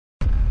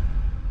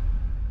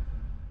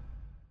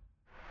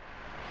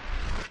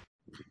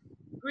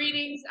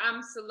Greetings,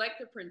 I'm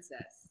Selector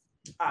Princess.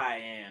 I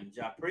am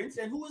Ja Prince,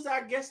 and who is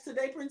our guest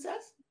today,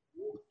 Princess?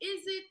 Who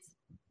is it?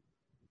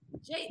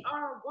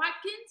 J.R.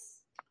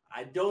 Watkins?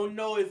 I don't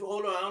know if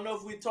hold on. I don't know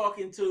if we're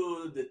talking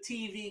to the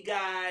TV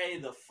guy,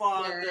 the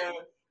father. Yeah.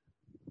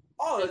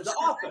 Oh, the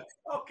author.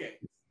 Okay.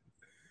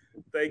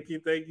 Thank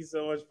you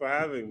so much for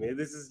having me.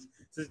 This is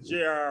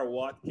J.R.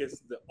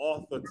 Watkins, the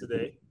author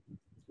today,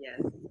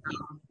 Yes.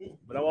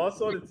 but I'm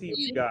also the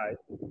TV guy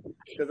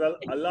because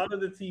a lot of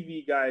the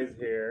TV guys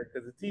here,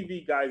 because the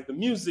TV guy is the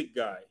music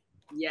guy,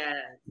 Yes.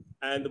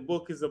 and the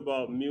book is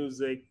about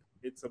music.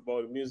 It's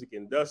about the music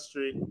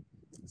industry.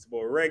 It's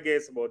about reggae.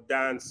 It's about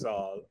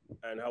dancehall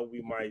and how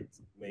we might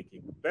make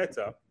it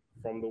better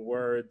from the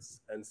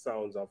words and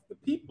sounds of the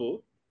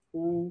people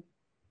who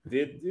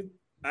did it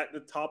at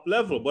the top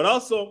level, but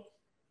also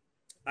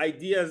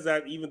ideas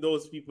that even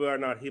those people are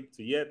not hip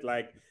to yet,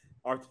 like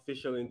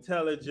artificial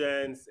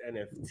intelligence,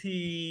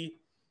 NFT.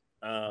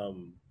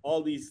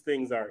 All these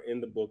things are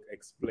in the book.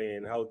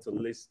 Explain how to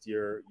list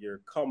your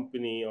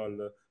company on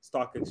the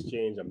stock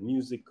exchange, a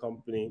music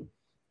company,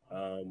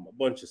 a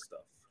bunch of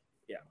stuff.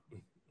 Yeah.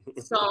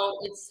 So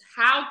it's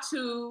how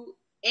to,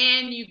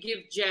 and you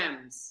give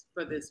gems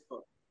for this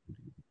book.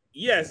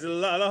 Yes, a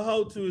lot of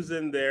how to's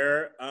in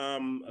there. A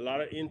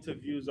lot of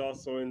interviews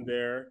also in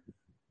there.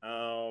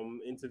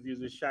 Interviews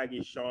with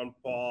Shaggy, Sean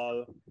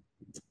Paul,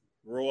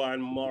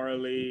 Rowan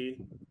Morley,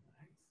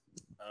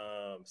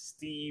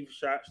 Steve,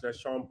 that's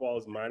Sean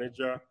Paul's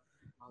manager,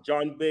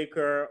 John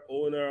Baker,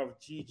 owner of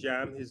G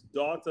Jam, his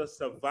daughter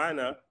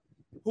Savannah,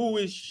 who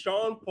is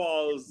Sean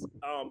Paul's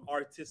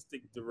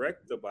artistic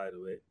director, by the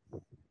way.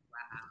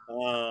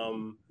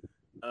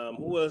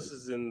 Who else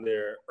is in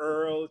there?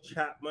 Earl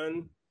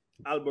Chapman,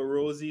 Alba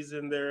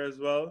in there as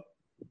well.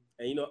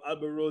 And you know,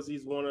 Alba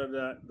is one of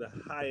the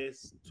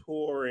highest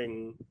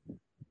touring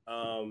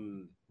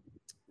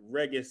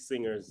reggae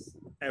singers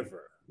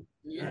ever.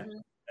 Yeah.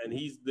 And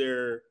he's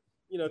there,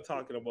 you know,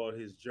 talking about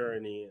his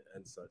journey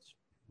and such.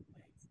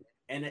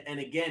 And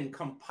again,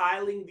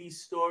 compiling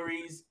these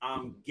stories,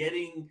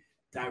 getting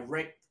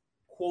direct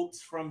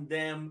quotes from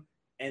them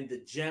and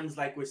the gems,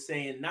 like we're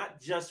saying,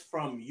 not just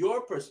from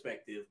your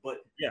perspective, but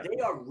they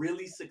are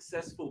really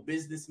successful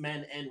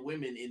businessmen and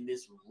women in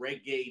this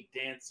reggae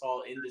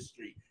dancehall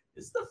industry.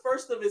 It's the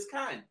first of its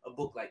kind, a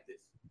book like this.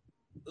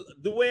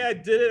 The way I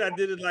did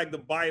it like the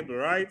Bible,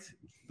 right?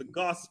 The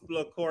gospel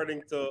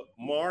according to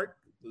Mark,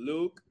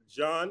 Luke,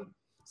 John.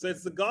 So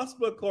it's the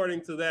gospel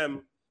according to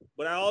them,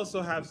 but I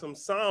also have some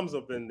Psalms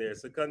up in there.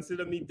 So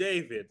consider me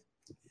David.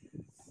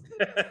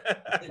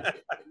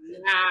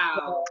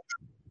 Wow.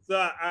 So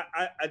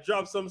I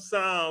dropped some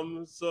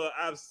Psalms. So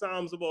I have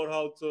Psalms about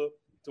how to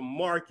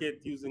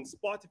market using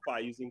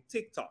Spotify, using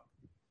TikTok.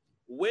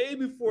 Way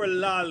before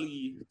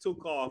Lali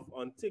took off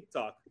on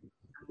TikTok,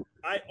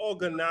 I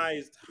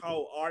organized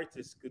how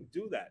artists could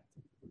do that.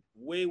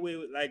 Way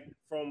like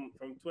from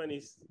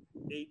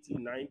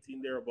 2018,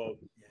 19 there about.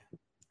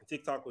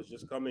 TikTok was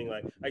just coming.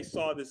 Like I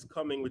saw this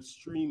coming with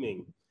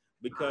streaming,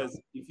 because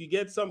if you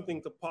get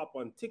something to pop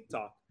on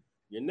TikTok,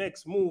 your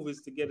next move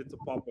is to get it to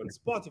pop on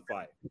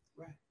Spotify.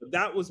 Right. But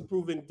that was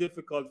proving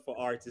difficult for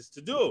artists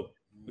to do,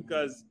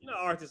 because you know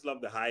artists love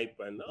the hype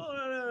and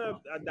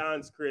a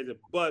dance creative,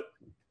 but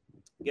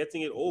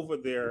getting it over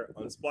there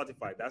on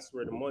Spotify, that's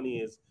where the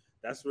money is.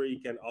 That's where you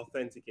can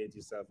authenticate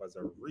yourself as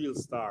a real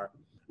star.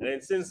 And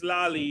then since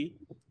Lali,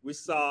 we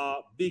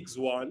saw Biggs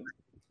one,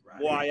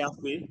 Boy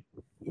Afi.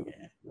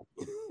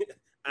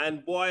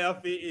 And Boy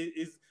Afi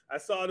is I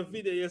saw the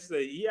video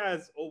yesterday. He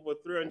has over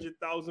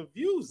 300,000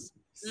 views.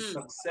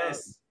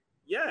 Success.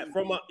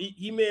 From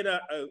he made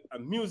a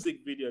music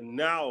video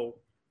now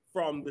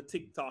from the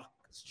TikTok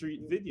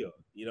street video,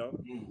 you know.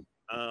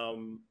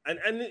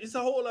 And it's a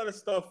whole lot of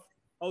stuff,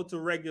 how to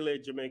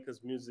regulate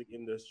Jamaica's music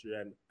industry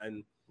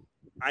and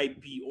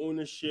IP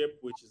ownership,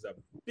 which is a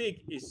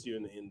big issue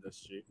in the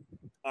industry.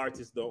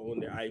 Artists don't own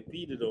their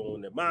IP, they don't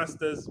own their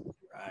masters.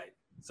 Right.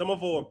 Some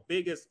of our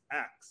biggest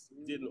acts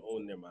didn't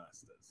own their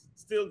masters,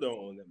 still don't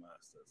own their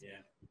masters.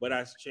 Yeah. But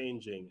that's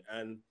changing.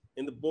 And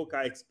in the book,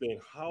 I explain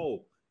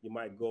how you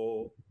might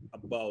go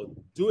about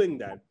doing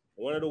that.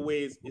 One of the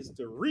ways is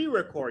to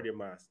re-record your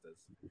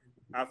masters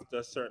after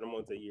a certain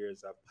amount of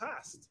years have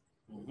passed.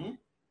 And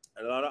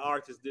a lot of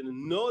artists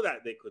didn't know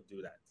that they could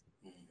do that.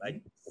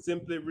 Like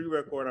simply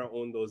re-record and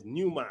own those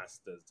new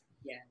masters.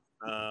 Yeah.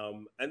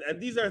 And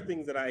these are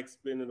things that I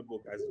explain in the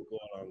book as we go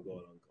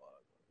along.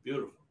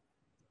 Beautiful.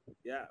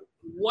 Yeah.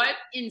 What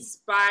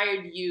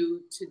inspired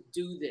you to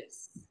do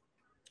this?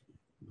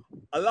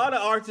 A lot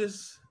of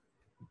artists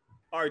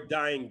are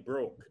dying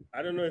broke.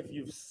 I don't know if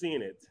you've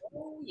seen it.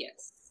 Oh,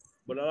 yes.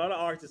 But a lot of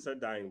artists are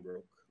dying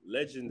broke.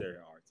 Legendary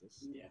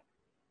artists. Yeah.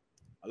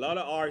 A lot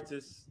of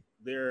artists,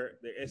 their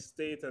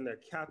estate and their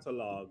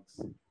catalogs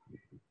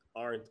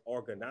aren't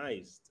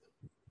organized.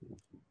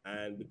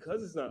 And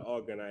because it's not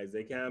organized,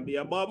 they can't be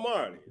a Bob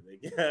Marley.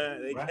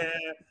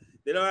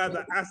 They don't have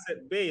the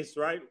asset base,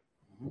 right?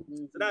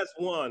 So that's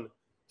one.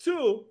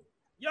 Two,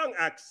 young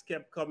acts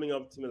kept coming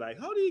up to me like,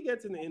 how do you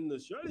get in the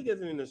industry? How do you get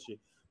in the industry?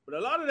 But a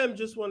lot of them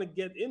just want to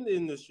get in the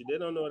industry. They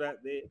don't know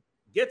that they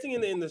getting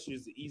in the industry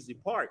is the easy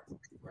part.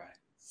 Right.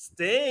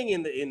 Staying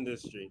in the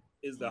industry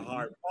is the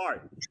hard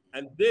part.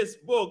 And this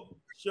book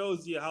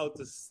shows you how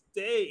to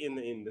stay in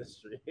the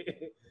industry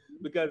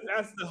because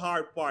that's the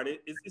hard part.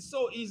 It's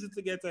so easy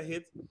to get a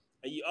hit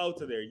and you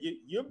out of there.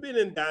 You've been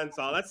in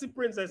dancehall. I see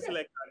Princess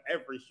Select on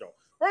every show.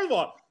 First of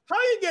all, how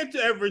you get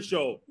to every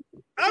show?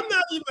 I'm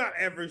not even at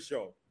every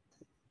show.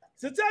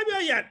 So tell me how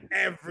you at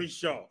every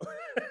show.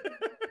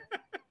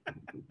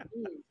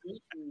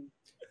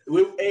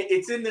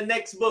 It's in the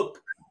next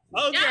book.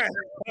 Okay.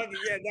 Okay,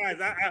 yeah,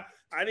 guys,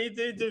 I need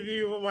to interview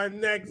you for my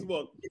next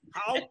book.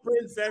 How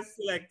Princess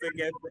Selector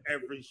gets to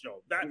every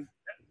show.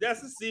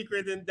 That's a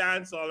secret in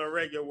dancehall and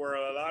reggae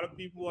world. A lot of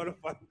people want to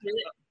find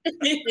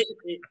out.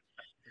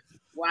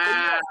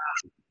 Wow.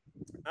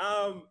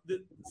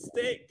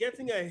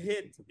 Getting a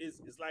hit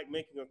is like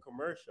making a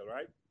commercial,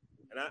 right?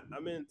 And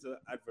I'm into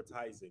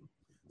advertising.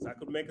 So I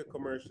could make a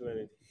commercial and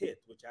it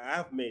hit, which I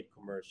have made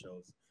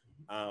commercials.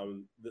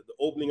 The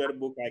opening of the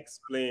book, I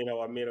explained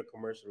how I made a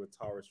commercial with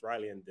Taurus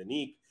Riley and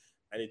Danique,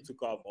 and it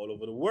took off all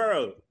over the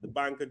world. The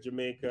Bank of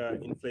Jamaica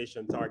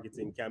inflation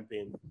targeting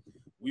campaign.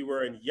 We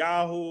were in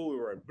Yahoo, we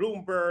were in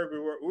Bloomberg,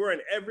 we were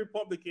in every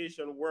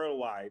publication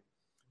worldwide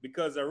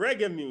because of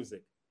reggae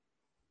music.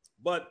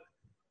 But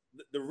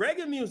the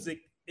reggae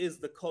music is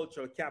the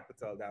cultural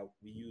capital that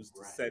we use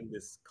to send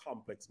this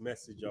complex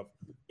message of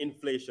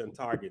inflation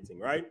targeting,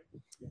 right?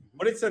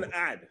 But it's an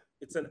ad.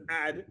 It's an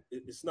ad.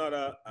 It's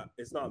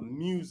not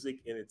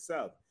music in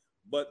itself.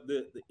 But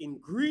the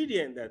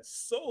ingredient that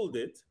sold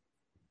it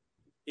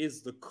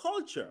is the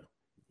culture.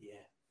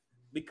 Yeah.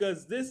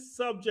 Because this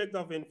subject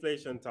of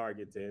inflation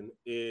targeting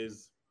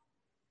is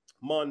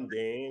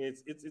mundane.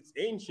 It's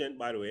ancient,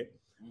 by the way,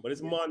 but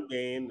it's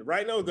mundane.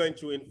 Right now, we're going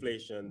through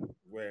inflation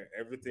where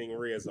everything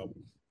rears up.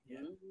 Yeah.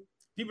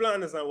 People don't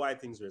understand why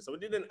things raise. So we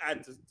did an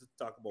ad to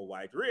talk about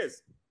why it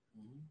raised.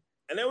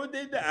 And then we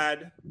did the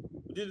ad.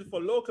 We did it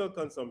for local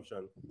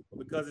consumption. But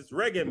because it's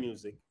reggae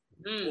music,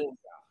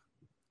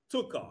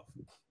 took off.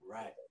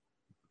 Right.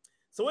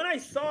 So when I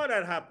saw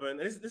that happen,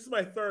 and this is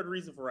my third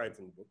reason for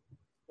writing the book.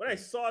 When I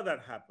saw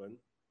that happen,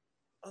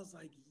 I was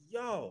like,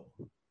 yo,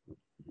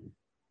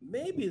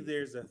 maybe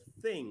there's a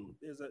thing,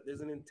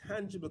 there's an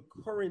intangible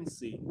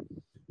currency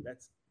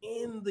that's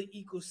in the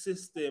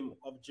ecosystem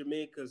of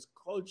Jamaica's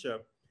culture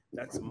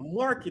that's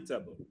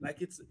marketable.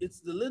 Like it's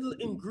the little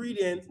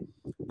ingredient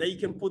that you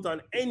can put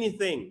on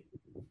anything.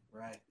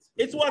 Right.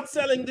 It's what's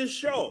selling this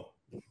show.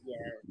 Yeah.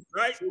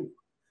 Right?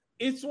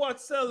 It's what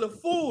sells the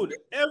food.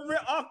 Every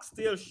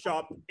oxtail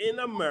shop in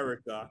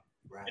America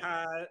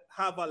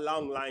have a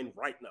long line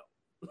right now.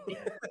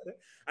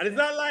 And it's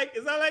not like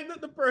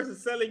the person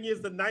selling you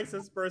is the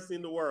nicest person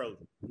in the world.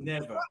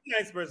 Never. Not the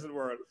nicest person in the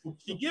world.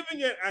 She giving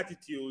you an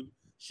attitude.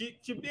 She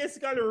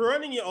basically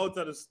running you out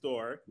of the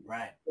store.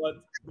 Right.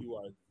 But you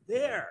are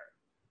there.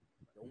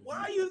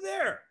 Why are you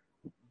there?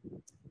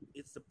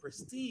 It's the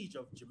prestige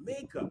of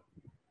Jamaica.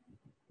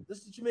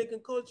 This is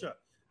Jamaican culture.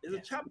 There's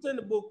a chapter in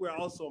the book where I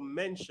also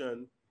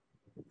mention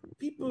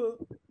people,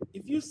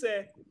 if you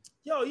say,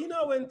 yo, you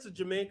know, I went to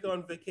Jamaica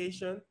on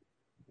vacation,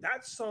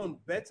 that sounds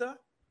better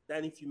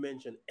than if you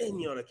mention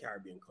any other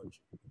Caribbean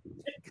country.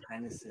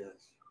 Kind of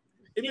says.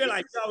 If you're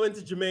like, yo, I went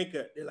to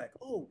Jamaica, they're like,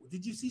 oh,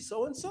 did you see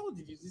so-and-so?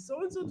 Did you see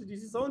so-and-so? Did you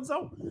see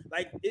so-and-so?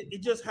 Like,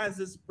 it just has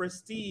this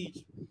prestige.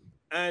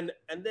 And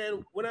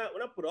then when I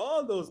put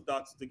all those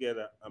dots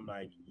together, I'm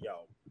like,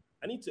 yo,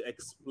 I need to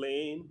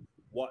explain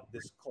what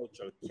this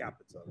cultural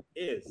capital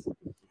is.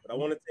 But I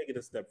want to take it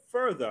a step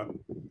further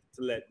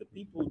to let the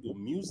people do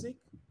music,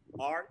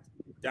 art,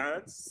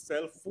 dance,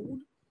 sell food,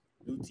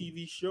 do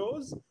TV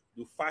shows,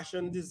 do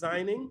fashion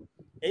designing.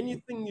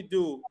 Anything you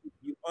do,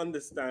 you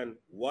understand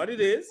what it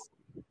is,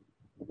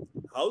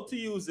 how to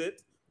use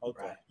it, how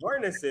to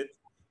harness it,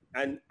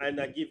 and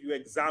I give you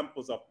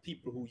examples of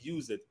people who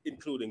use it,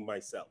 including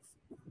myself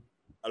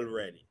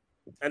already.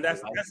 And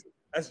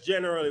that's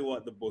generally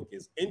what the book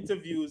is.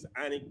 Interviews,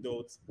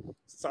 anecdotes,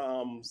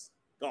 psalms,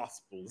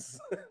 gospels.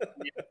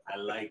 I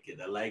like it.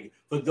 I like it.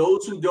 For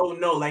those who don't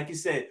know, like you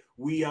said,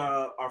 we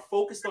are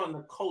focused on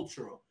the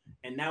cultural,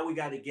 and now we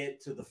got to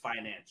get to the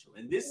financial.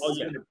 And this is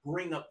going to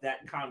bring up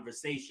that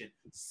conversation.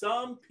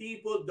 Some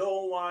people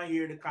don't want to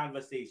hear the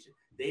conversation.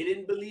 They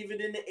didn't believe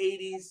it in the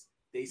 80s.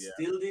 They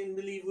still didn't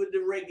believe with the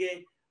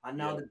reggae, and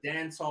now the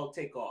dancehall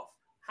take off.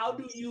 How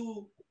do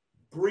you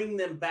bring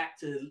them back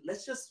to,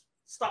 let's just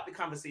start the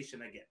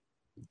conversation again?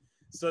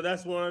 So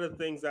that's one of the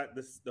things that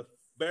the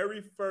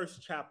very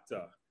first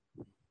chapter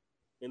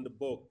in the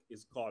book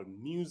is called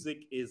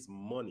Music is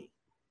Money.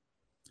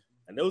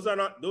 And those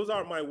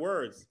aren't my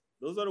words.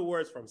 Those are the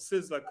words from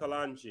Sizzla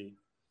Kalonji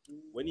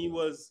when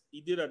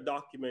he did a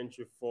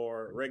documentary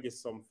for Reggae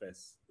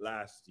Sumfest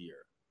last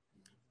year.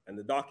 And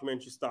the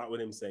documentary started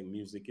with him saying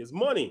music is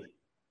money.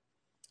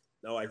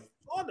 Now I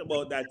thought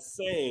about that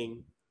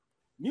saying,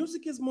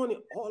 music is money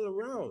all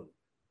around.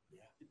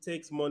 It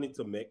takes money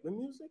to make the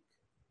music,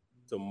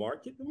 to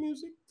market the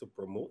music, to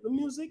promote the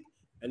music.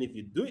 And if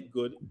you do it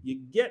good, you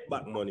get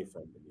back money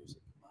from the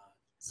music.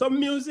 So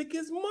music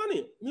is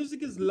money.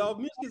 Music is love.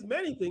 Music is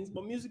many things,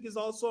 but music is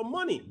also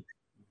money.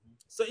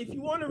 So if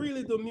you want to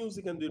really do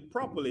music and do it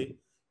properly,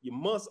 you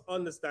must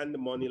understand the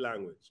money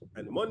language.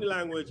 And the money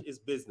language is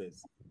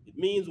business. It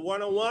means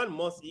one-on-one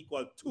must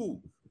equal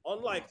two.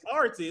 Unlike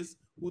artists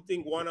who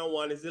think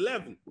one-on-one is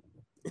 11.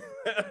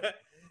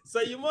 So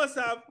you must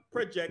have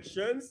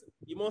projections.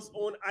 You must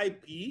own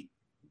IP.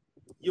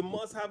 You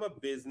must have a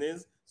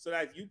business so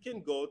that you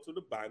can go to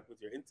the bank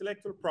with your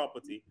intellectual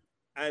property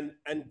and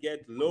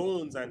get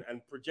loans and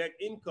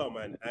project income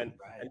and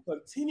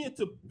continue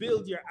to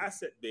build your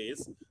asset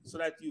base so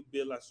that you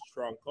build a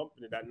strong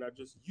company that not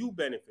just you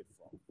benefit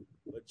from,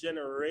 but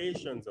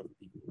generations of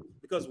people.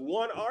 Because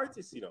one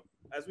artist,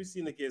 as we see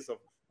in the case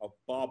of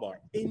Bob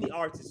Art, any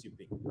artist you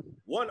pick,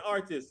 one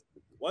artist,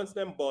 once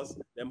them bust,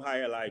 them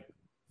hire like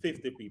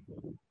 50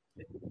 people.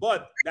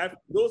 But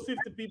those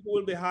 50 people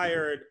will be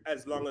hired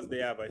as long as they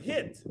have a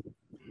hit.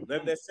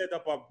 Then they set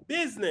up a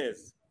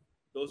business,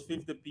 those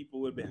 50 people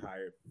will be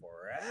hired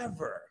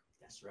forever.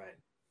 That's right.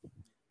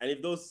 And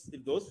if those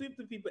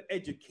 50 people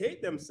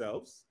educate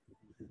themselves,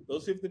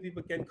 those 50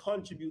 people can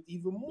contribute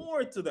even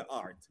more to the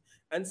art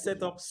and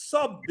set up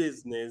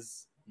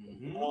sub-business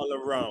all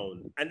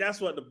around. And that's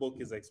what the book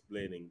is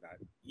explaining,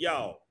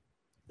 that,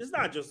 it's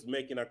not just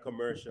making a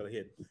commercial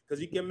hit,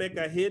 because you can make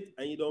a hit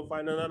and you don't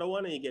find another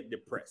one and you get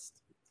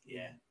depressed.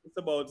 Yeah. It's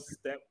about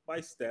step by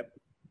step,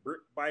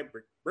 brick by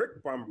brick,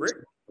 brick by brick,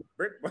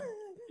 brick by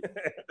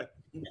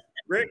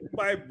brick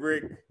by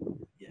brick,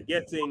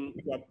 getting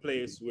to a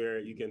place where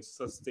you can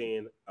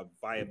sustain a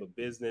viable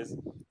business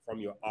from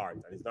your art.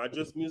 And it's not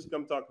just music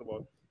I'm talking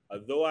about.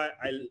 Although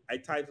I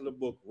titled the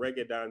book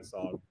Reggae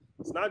Dancehall,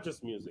 it's not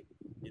just music.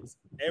 It's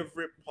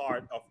every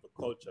part of the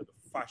culture,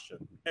 the fashion,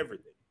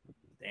 everything.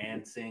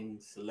 Dancing,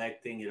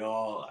 selecting it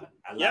all.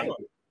 I like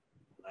it.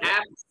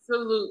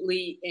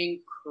 Absolutely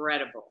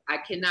incredible. I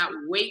cannot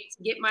wait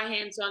to get my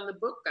hands on the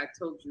book. I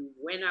told you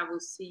when I will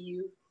see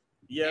you.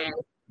 Yeah.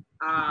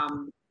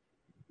 And,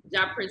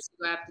 Ja Prince,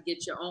 you have to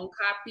get your own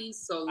copy.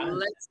 So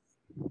let's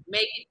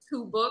make it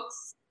 2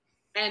 books.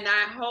 And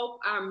I hope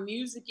our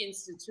music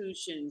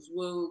institutions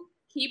will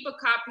keep a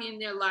copy in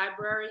their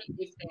library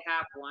if they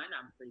have one.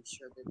 I'm pretty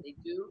sure that they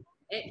do.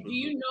 And do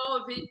you know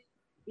of it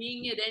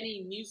being at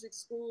any music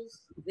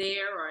schools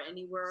there or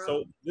anywhere else?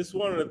 So this is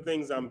one of the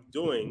things I'm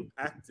doing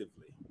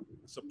actively.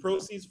 So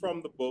proceeds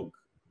from the book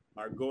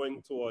are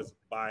going towards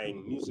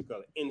buying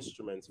musical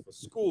instruments for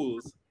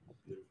schools,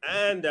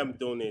 and I'm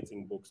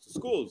donating books to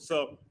schools.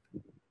 So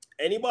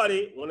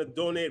anybody want to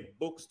donate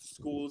books to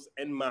schools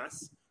en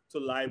masse, to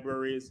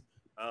libraries,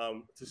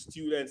 to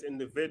students,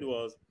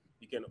 individuals,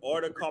 you can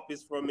order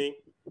copies from me.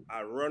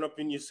 I run up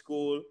in your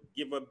school,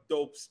 give a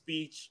dope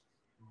speech,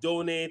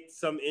 donate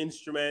some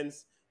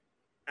instruments,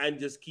 and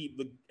just keep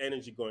the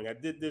energy going. I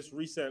did this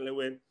recently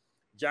with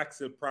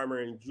Jackson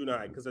Primary and Junior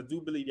High, because I do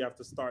believe you have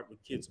to start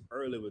with kids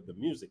early with the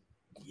music.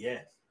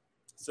 Yes.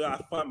 So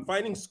I'm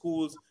finding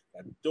schools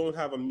that don't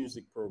have a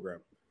music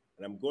program,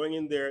 and I'm going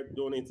in there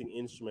donating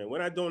instrument.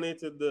 When I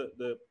donated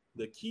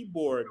the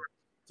keyboard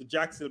to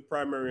Jackson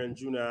Primary and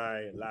Junior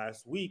High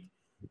last week,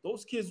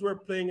 those kids were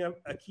playing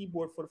a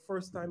keyboard for the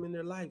first time in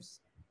their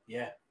lives.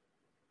 Yeah.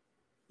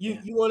 You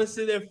want to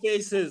see their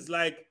faces,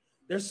 like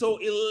they're so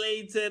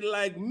elated,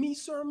 like me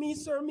sir, me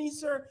sir, me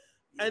sir.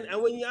 And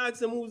when you ask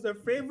them who's their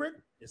favorite,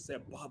 they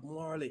said Bob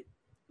Marley.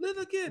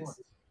 Little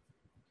kids.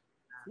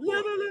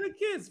 Little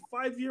kids,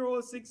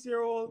 5-year-old,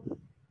 6-year-old,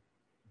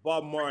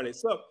 Bob Marley.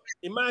 So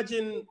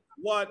imagine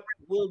what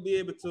will be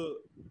able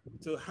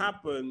to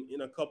happen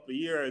in a couple of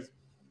years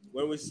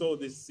when we sow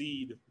this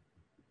seed.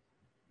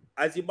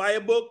 As you buy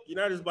a book, you're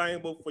not just buying a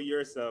book for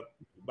yourself,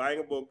 you're buying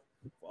a book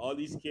for all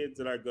these kids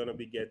that are going to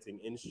be getting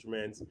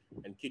instruments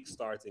and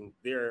kickstarting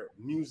their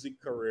music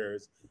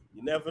careers.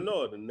 You never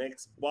know, the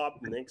next Bob,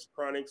 the next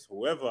Chronixx,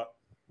 whoever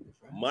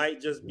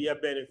might just be a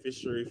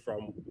beneficiary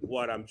from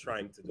what I'm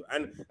trying to do.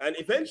 And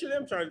eventually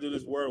I'm trying to do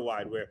this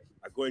worldwide, where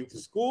I go into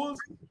schools,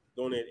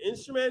 donate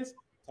instruments,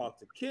 talk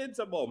to kids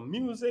about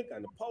music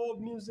and the power of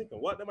music and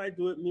what they might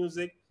do with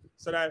music,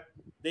 so that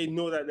they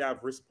know that they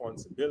have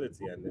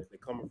responsibility and they're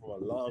coming from a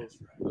long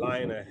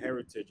line of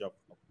heritage of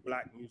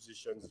Black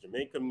musicians,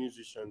 Jamaican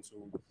musicians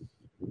who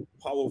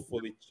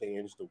powerfully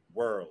changed the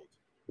world.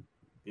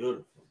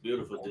 Beautiful,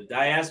 beautiful. The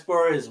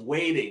diaspora is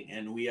waiting,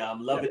 and we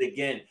love it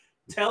again.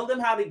 Tell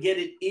them how to get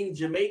it in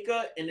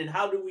Jamaica, and then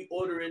how do we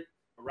order it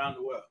around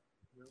the world?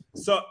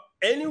 So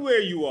anywhere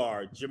you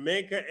are,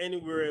 Jamaica,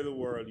 anywhere in the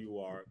world you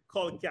are,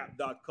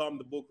 Cullcap.com.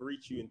 The book will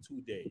reach you in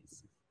 2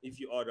 days if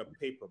you order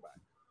paperback.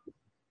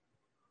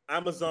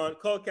 Amazon,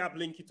 Cullcap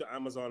link you to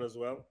Amazon as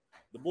well.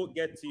 The book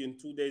gets to you in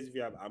 2 days if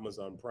you have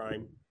Amazon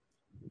Prime.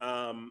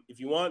 If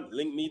you want,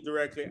 link me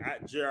directly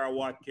at J.R.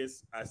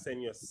 Watkins. I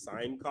send you a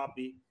signed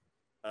copy.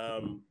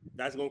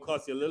 That's going to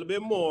cost you a little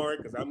bit more,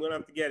 because I'm going to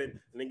have to get it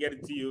and then get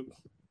it to you.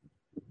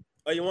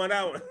 Oh, you want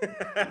that one?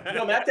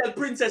 No, man, I tell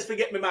Princess,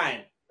 forget me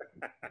mine.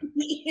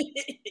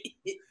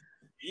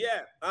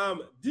 Yeah,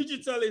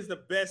 digital is the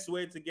best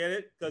way to get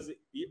it, because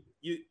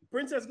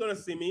Princess gonna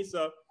see me,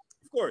 so of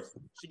course,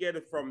 she get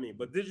it from me.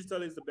 But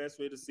digital is the best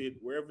way to see it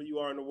wherever you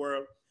are in the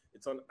world.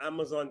 It's on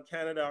Amazon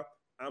Canada,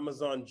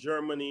 Amazon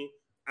Germany,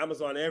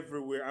 Amazon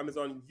everywhere,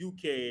 Amazon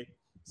UK.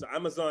 So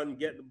Amazon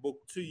get the book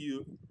to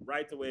you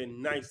right away,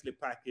 nicely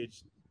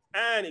packaged,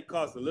 and it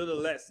costs a little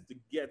less to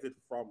get it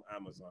from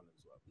Amazon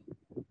as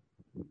well.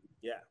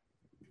 Yeah.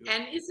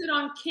 And is it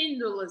on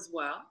Kindle as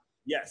well?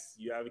 Yes,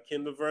 you have a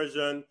Kindle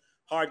version,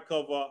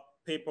 hardcover,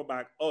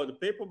 paperback. Oh, the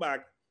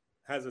paperback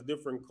has a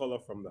different color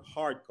from the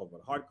hardcover.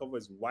 The hardcover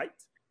is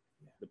white.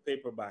 The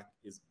paperback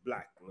is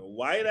black. Now,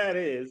 why that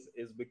is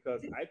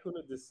because I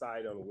couldn't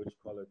decide on which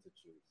color to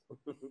choose.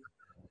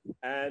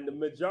 And the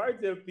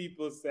majority of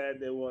people said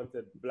they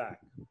wanted black.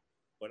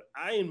 But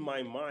in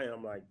my mind,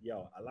 I'm like,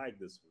 yo, I like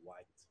this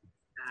white.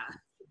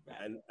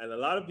 And a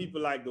lot of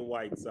people like the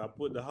white. So I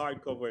put the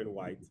hardcover in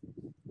white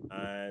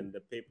and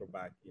the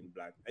paperback in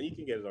black. And you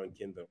can get it on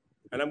Kindle.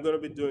 And I'm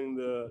going to be doing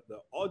the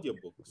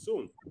audiobook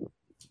soon.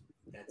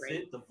 That's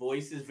it. The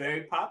voice is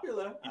very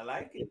popular. I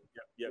like it.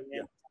 Yep.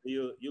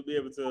 You'll be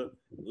able to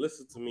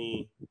listen to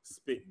me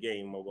spit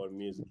game about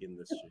music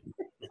industry.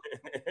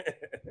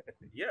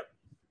 Yep.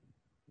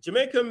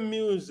 Jamaican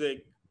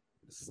music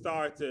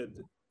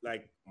started,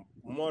 like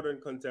modern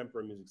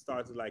contemporary music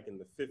started like in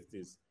the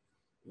 50s,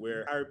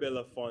 where Harry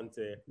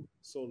Belafonte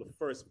sold the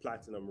first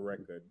platinum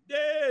record.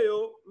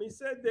 Deo, me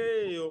said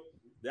Deo.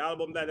 The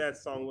album that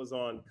song was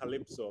on,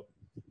 Calypso,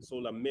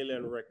 sold 1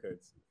 million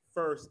records.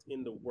 First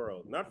in the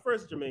world, not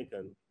first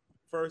Jamaican,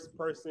 first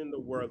person in the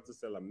world to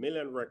sell 1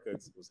 million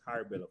records was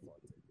Harry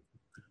Belafonte.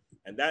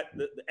 And that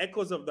the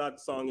echoes of that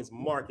song is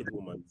Market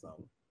Woman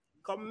song.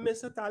 Come,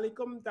 Mr. Tally,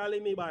 come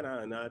tally me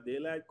banana. They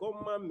like,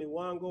 come on, me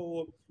want go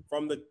home.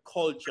 From the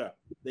culture,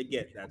 they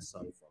get that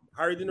song from.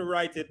 Harry didn't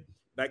write it,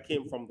 that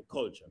came from the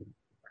culture.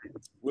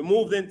 We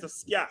moved into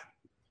ska.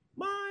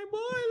 My boy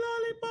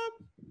lollipop,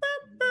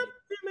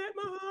 you make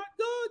my heart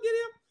go get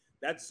it.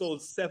 That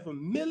sold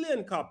 7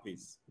 million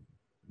copies.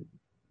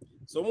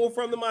 So move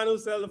from the man who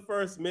sold the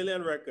first 1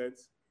 million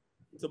records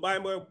to my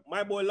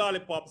boy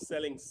Lollipop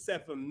selling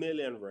 7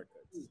 million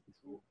records.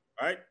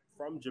 Right?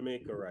 From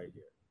Jamaica right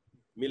here.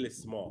 Millie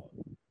Small.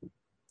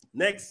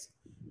 Next,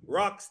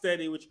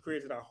 Rocksteady, which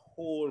created a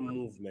whole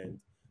movement.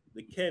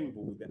 The Ken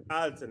Boo, the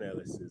Alton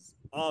Ellises,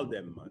 all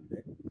them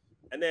Monday.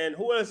 And then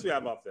who else we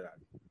have after that?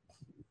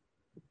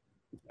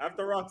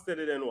 After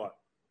Rocksteady, then what?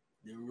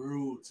 The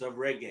roots of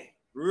reggae.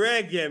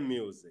 Reggae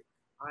music.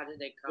 How did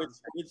they come?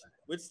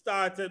 Which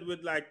started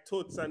with like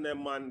Toots and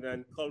them man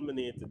and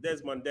culminated,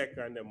 Desmond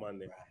Decker and them man,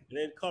 right. And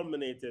then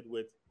culminated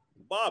with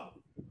Bob,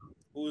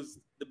 who's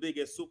the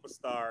biggest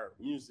superstar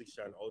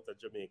musician out of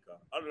Jamaica,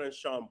 other than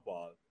Sean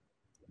Paul,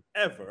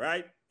 ever,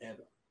 right?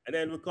 Ever. And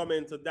then we come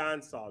into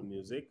dancehall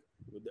music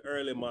with the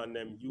early man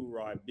named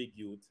U-Roy, Big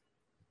Youth,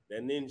 the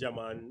Ninja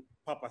Man,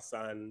 Papa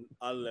San,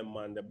 all them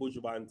man, the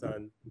Buju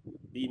Banton,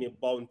 Beanie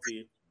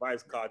Bounty,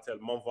 Vibes Cartel,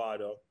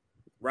 Movado.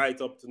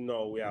 Right up to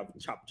now, we have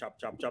chop, chop,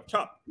 chop, chop,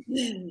 chop.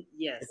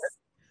 Yes.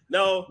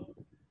 Now,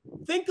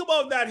 think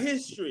about that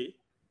history.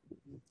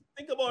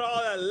 Think about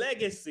all that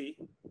legacy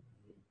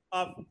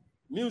of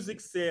music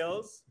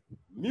sales,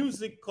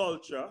 music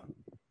culture,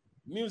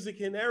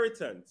 music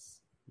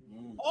inheritance.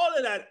 All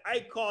of that,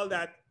 I call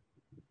that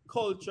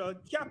culture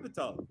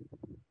capital.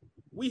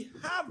 We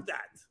have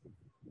that.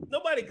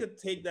 Nobody could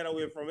take that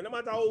away from it. No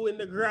matter who win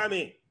the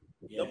Grammy,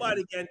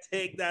 nobody can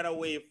take that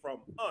away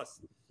from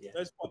us. Yeah.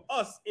 It's for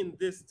us in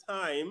this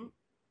time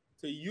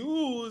to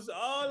use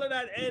all of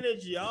that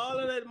energy, all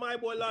of that My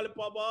Boy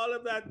Lollipop, all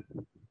of that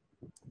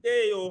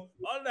Deo,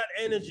 all of that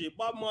energy,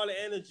 Bob Marley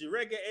energy,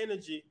 reggae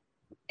energy.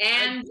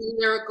 And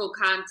lyrical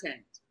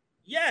content.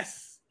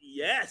 Yes.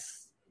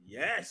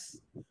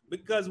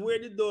 Because where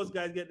did those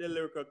guys get their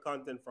lyrical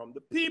content from? The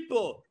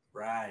people.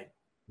 Right.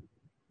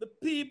 The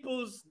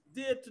people's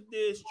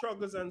day-to-day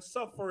struggles and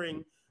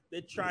suffering, they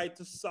try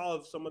to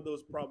solve some of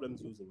those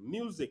problems using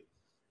music.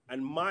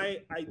 And my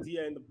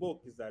idea in the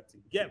book is that to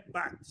get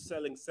back to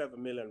selling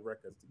 7 million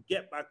records, to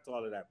get back to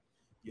all of that,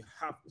 you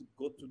have to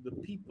go to the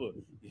people.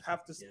 You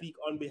have to speak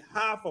on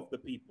behalf of the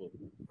people,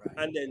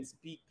 and then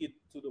speak it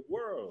to the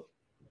world.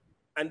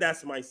 And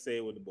that's my say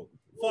with the book.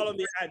 Follow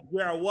me at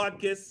Guerra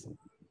Watkins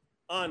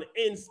on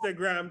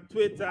Instagram,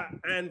 Twitter,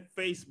 and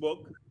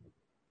Facebook.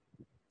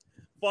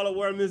 Follow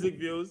World Music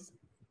Views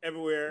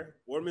everywhere.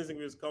 World Music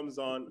Views comes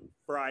on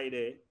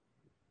Friday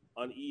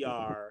on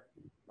ER,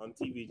 on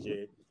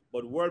TVJ.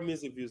 But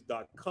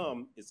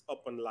worldmusicviews.com is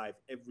up and live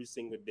every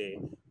single day.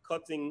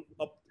 Cutting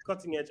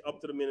edge,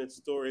 up to the minute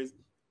stories.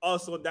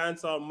 Also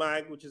Dancehall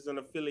Mag, which is an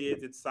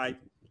affiliated site.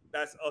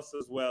 That's us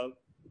as well.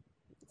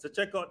 So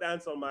check out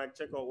Dancehall Mag,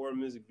 check out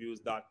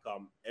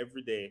worldmusicviews.com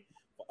every day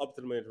for up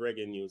to the minute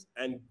reggae news.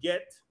 And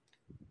get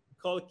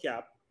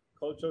Culcap,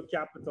 Cultural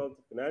Capital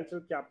to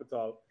Financial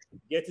Capital.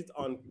 Get it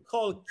on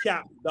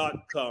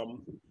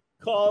culcap.com.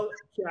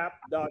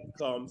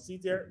 Culcap.com. See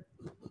there?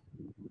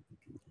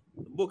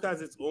 The book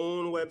has its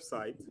own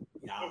website.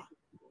 Yeah.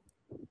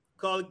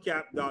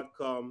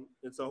 Culcap.com.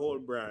 It's a whole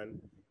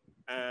brand.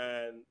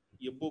 And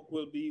your book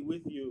will be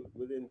with you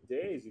within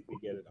days if you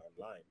get it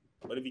online.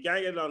 But if you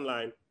can't get it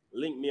online,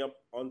 link me up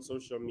on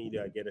social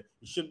media. Get it.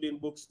 It should be in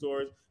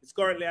bookstores. It's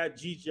currently at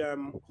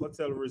GJAM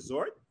Hotel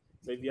Resort.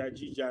 So if you're at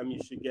GJAM, you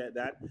should get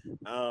that.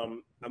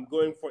 I'm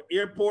going for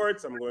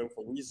airports. I'm going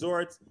for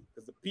resorts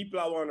because the people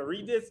I want to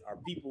read this are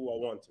people who I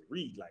want to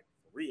read, like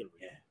for real.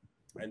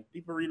 Yeah. And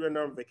people read when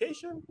they're on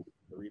vacation.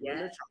 They read when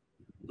they're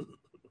traveling.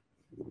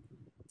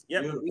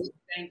 Yep.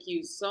 Thank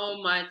you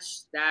so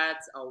much.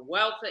 That's a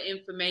wealth of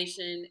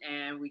information,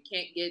 and we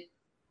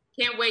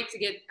can't wait to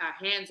get our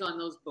hands on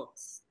those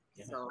books.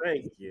 So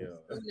thank you.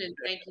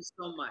 Thank you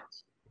so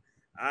much.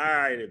 All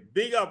right.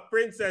 Big up,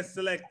 Princess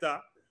Selector.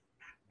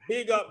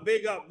 Big up,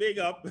 big up, big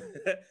up.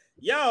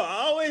 Yo,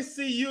 I always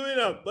see you in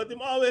up, but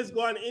I'm always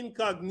going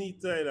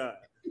incognito.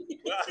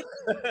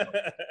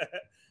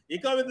 You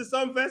coming to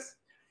Sumfest?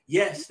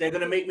 Yes, they're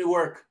gonna make me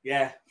work.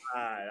 Yeah.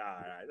 All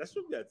right. That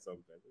should be at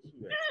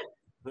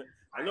Sumfest.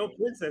 I know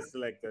Princess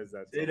Selector is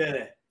at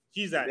Sumfest.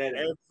 She's at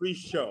every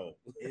show.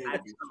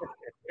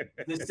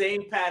 The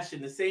same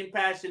passion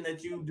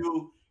that you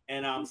do,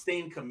 and I'm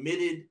staying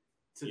committed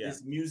to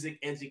this music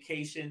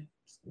education.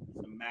 It's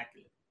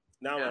immaculate.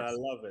 Now, man, I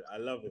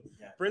love it.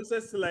 Yeah.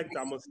 Princess Selector,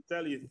 I must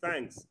tell you,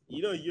 thanks.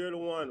 You know, you're the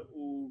one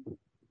who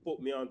put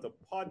me onto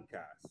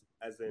podcast.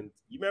 As in,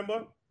 you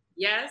remember?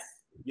 Yes.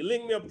 You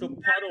linked me up to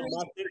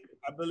Podomatic,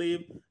 I believe.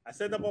 I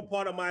set up a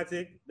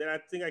Podomatic, then I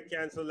think I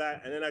canceled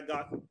that, and then I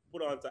got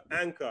put onto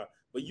Anchor.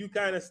 But you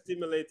kind of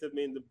stimulated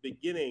me in the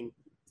beginning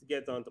to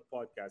get onto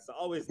podcast. So I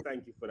always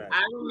thank you for that.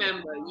 I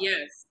remember.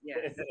 Yes.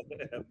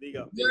 Big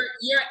up.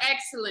 You're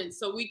excellent.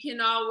 So we can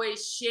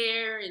always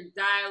share and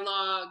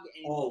dialogue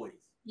and always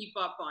keep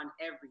up on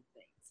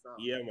everything. So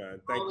yeah,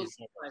 man. Thank you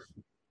so much.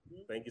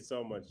 Thank you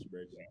so much,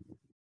 Bridget.